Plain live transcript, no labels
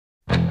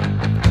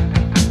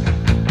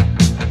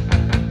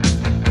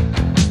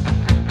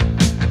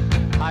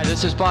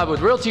this is Bob with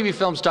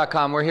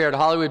RealTVFilms.com. We're here at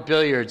Hollywood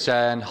Billiards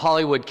in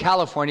Hollywood,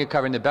 California,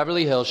 covering the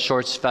Beverly Hills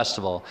Shorts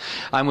Festival.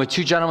 I'm with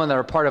two gentlemen that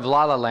are part of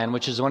La La Land,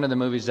 which is one of the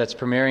movies that's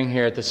premiering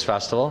here at this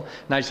festival.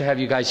 Nice to have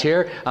you guys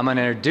here. I'm going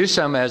to introduce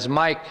them as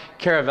Mike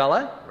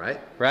Caravella.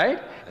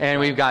 Right? And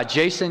we've got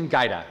Jason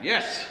Gajda.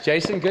 Yes.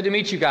 Jason, good to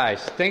meet you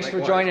guys. Thanks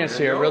for joining us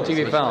here at Real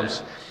TV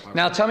Films.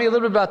 Now, tell me a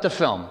little bit about the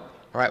film.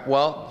 All right,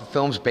 well, the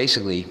film's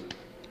basically,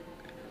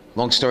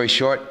 long story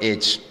short,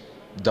 it's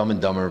Dumb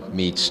and Dumber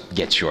meets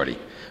Get Shorty.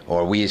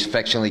 Or we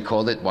affectionately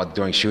called it,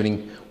 during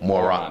shooting,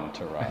 More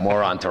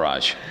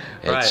Entourage.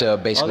 It's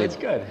basically, that's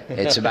good.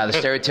 it's about a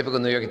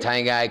stereotypical New York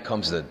Italian guy,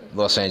 comes to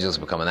Los Angeles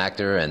to become an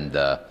actor, and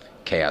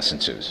chaos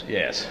ensues.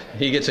 Yes.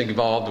 He gets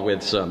involved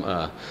with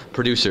some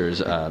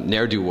producers,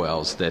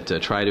 ne'er-do-wells, that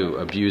try to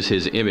abuse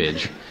his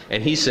image.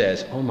 And he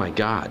says, oh my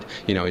God,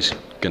 you know, he's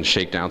going to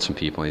shake down some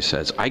people. And he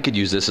says, I could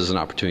use this as an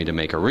opportunity to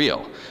make a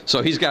reel.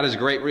 So he's got his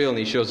great reel and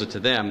he shows it to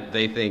them.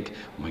 They think,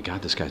 oh my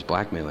God, this guy's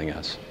blackmailing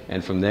us.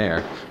 And from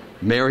there,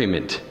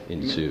 merriment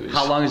ensues.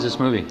 How long is this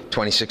movie?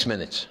 26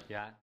 minutes.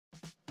 Yeah.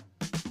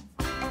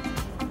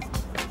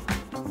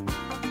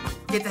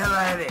 Get the hell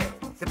out of there.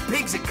 The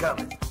pigs are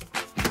coming.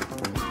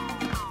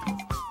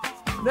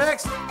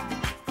 Next.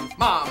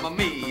 Mamma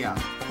mia.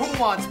 Who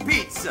wants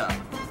pizza?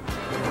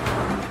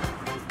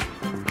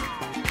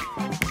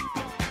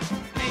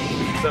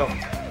 So,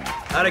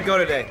 how'd it go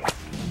today?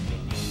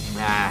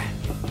 Nah,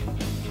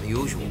 the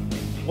usual.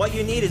 What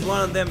you need is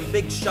one of them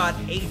big shot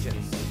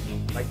agents,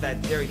 like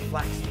that Jerry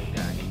Flaxman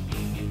guy.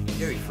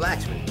 Jerry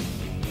Flaxman.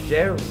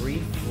 Jerry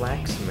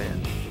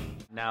Flaxman.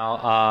 Now,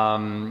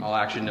 All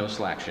action, no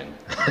slaction.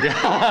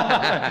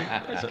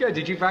 that's good.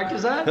 Did you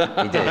practice that?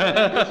 He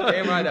did.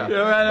 Came right up. Yeah,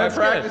 right, I that's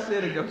practice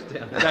it, it goes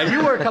down. Now,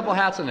 you wear a couple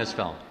hats in this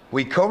film.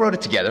 We co-wrote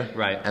it together,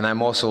 Right. and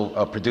I'm also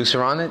a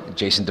producer on it.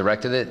 Jason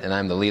directed it, and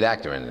I'm the lead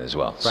actor in it as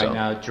well. Right,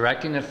 now,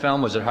 directing the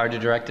film, was it hard to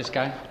direct this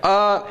guy?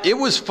 It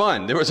was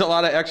fun. There was a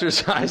lot of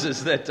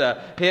exercises that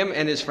him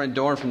and his friend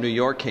Doran from New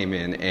York came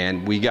in,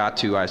 and we got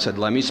to, I said,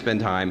 let me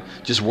spend time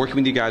just working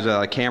with you guys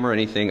without a camera or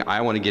anything.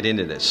 I want to get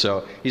into this.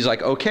 So he's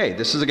like, okay,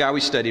 this is a guy we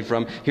studied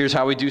from. Here's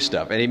how we do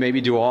stuff. And he made me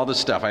do all the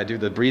stuff. I do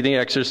the breathing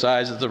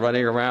exercises, the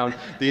running around,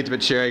 the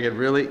intimate sharing, and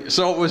really,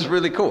 so it was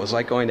really cool. It was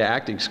like going to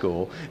acting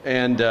school.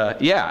 And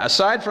yeah,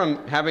 aside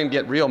from having him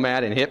get real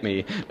mad and hit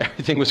me,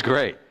 everything was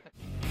great.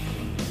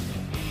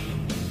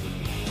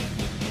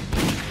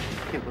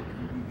 Okay, look,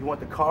 you want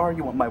the car,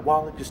 you want my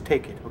wallet, just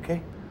take it,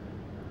 okay?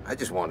 I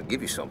just want to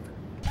give you something.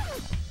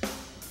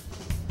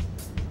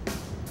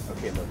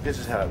 Okay, look, this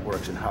is how it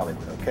works in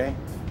Hollywood, okay?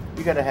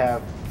 You gotta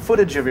have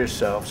footage of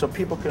yourself so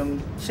people can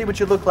see what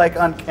you look like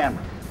on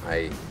camera.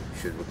 I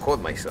should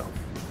record myself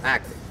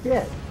acting.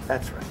 Yeah,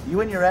 that's right. You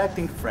and your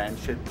acting friend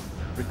should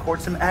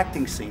record some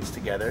acting scenes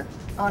together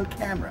on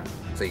camera.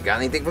 So you got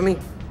anything for me?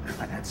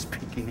 I'm not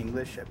speaking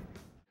English.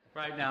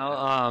 Right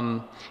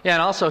now, yeah,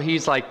 and also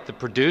he's like the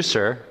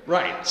producer.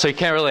 Right. So you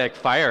can't really like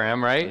fire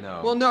him, right?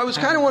 No. Well, no, it was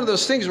kind of one of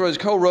those things where I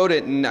co-wrote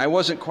it, and I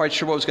wasn't quite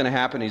sure what was going to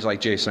happen. He's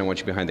like, Jason, I want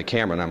you behind the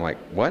camera. And I'm like,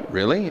 what,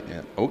 really?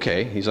 Yeah,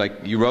 okay. He's like,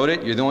 you wrote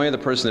it. You're the only other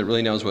person that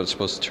really knows what it's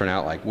supposed to turn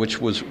out like,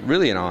 which was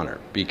really an honor,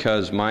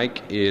 because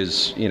Mike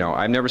is, you know,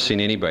 I've never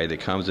seen anybody that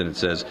comes in and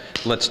says,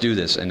 let's do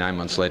this, and 9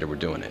 months later we're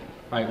doing it.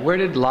 Right, where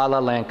did La La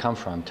Land come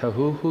from?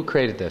 Who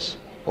created this?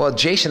 Well,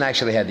 Jason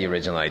actually had the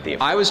original idea.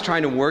 I was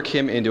trying to work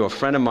him into a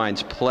friend of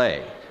mine's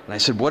play. And I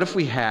said, what if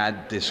we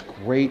had this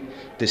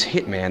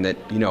hitman that,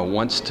 you know,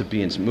 wants to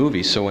be in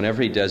movies, so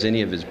whenever he does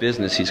any of his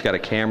business, he's got a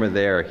camera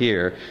there or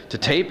here to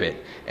tape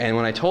it. And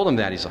when I told him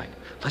that, he's like,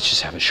 let's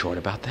just have a short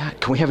about that.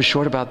 Can we have a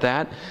short about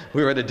that?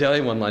 We were at a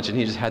deli one lunch, and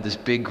he just had this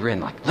big grin,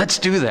 like, let's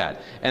do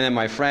that. And then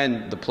my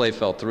friend, the play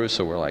fell through,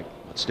 so we're like,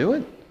 let's do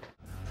it.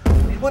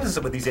 What is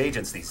it with these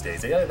agents these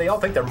days? They all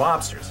think they're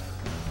mobsters.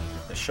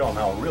 They show them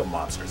how real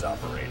mobsters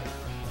operate.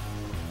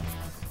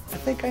 I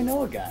think I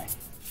know a guy.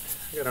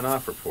 I got an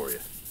offer for you.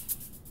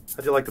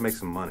 How'd you like to make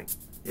some money?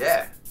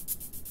 Yeah.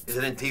 Is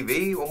it in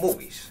TV or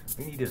movies?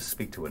 We need you to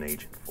speak to an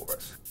agent for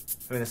us.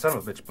 I mean, the son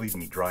of a bitch bleeds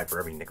me dry for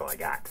every nickel I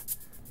got.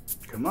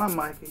 Come on,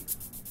 Mikey.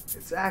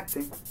 It's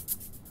acting.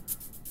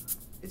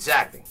 It's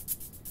acting.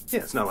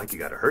 Yeah, it's not like you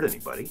gotta hurt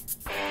anybody.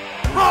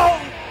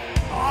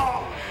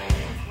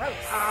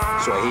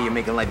 So I hear you're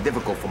making life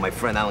difficult for my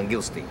friend Alan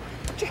Gilstein.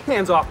 Get your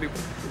hands off me.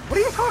 What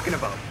are you talking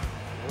about?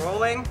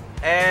 Rolling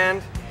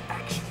and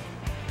action.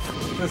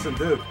 Listen,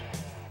 dude,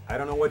 I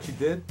don't know what you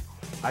did.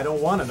 I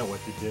don't want to know what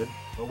you did.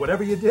 But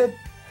whatever you did,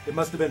 it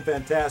must have been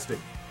fantastic.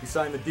 You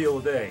signed the deal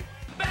today.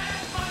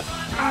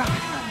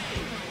 That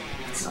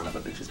son of a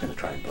bitch is going to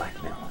try and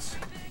blackmail us.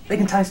 They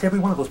can ties to every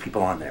one of those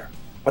people on there.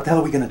 What the hell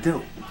are we going to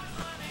do?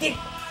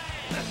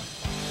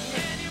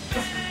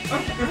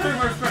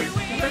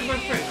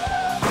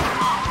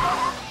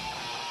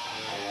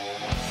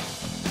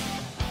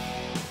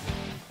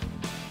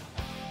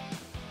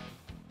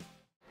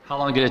 How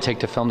long did it take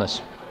to film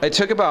this? It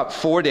took about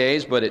 4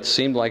 days, but it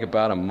seemed like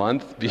about a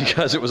month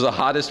because it was the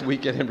hottest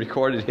weekend in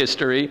recorded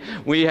history.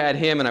 We had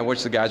him, and I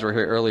wish the guys were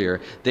here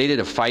earlier. They did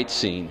a fight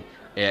scene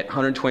at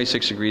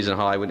 126 degrees in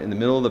Hollywood, in the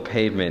middle of the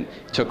pavement.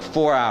 It took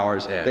 4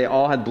 hours. Yeah. They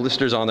all had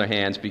blisters on their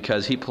hands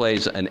because he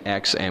plays an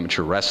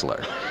ex-amateur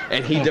wrestler.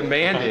 And he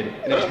demanded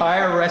an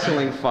entire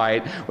wrestling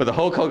fight with a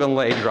Hulk Hogan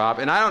leg drop.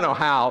 And I don't know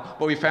how,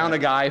 but we found a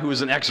guy who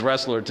was an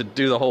ex-wrestler to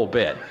do the whole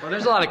bit. Well,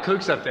 there's a lot of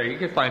kooks up there. You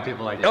can find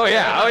people like that. Oh,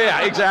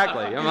 yeah,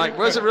 exactly. I'm like,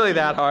 was it really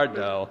that hard,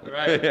 though?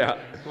 Right. Yeah.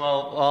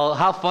 Well,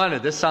 how fun.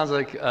 This sounds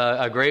like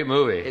a great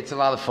movie. It's a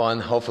lot of fun.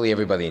 Hopefully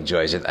everybody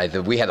enjoys it.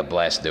 We had a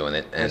blast doing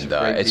it, and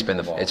it's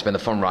been a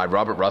fun ride.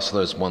 Robert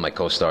Rusler is one of my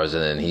co-stars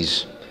in it, and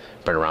he's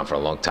been around for a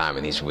long time,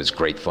 and he was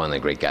great fun and a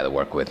great guy to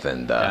work with.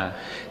 And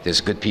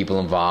there's good people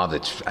involved.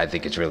 I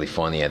think it's really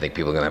funny. I think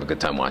people are gonna have a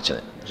good time watching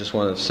it. Just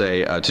want to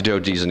say to Joe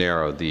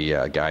DeZanero,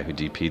 the guy who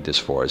DP'd this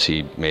for us,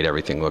 he made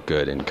everything look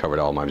good and covered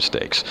all my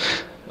mistakes.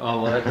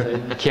 Oh,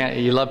 well,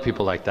 you love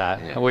people like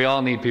that. Yeah. We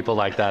all need people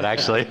like that,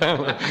 actually.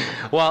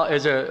 Well,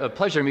 it's a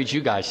pleasure to meet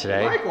you guys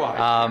today.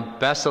 Likewise.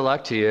 Best of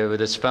luck to you with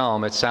this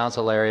film. It sounds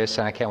hilarious,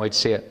 and I can't wait to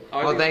see it.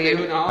 Well, thank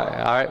you. All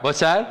right,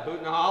 what's that? Hoot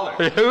and holler.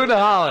 Hoot and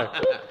holler.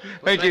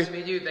 Thank you. Nice to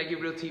meet you. Thank you,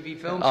 Real TV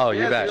Films. Oh,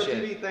 you bet. Real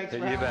TV, thanks for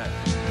you having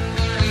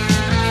bet.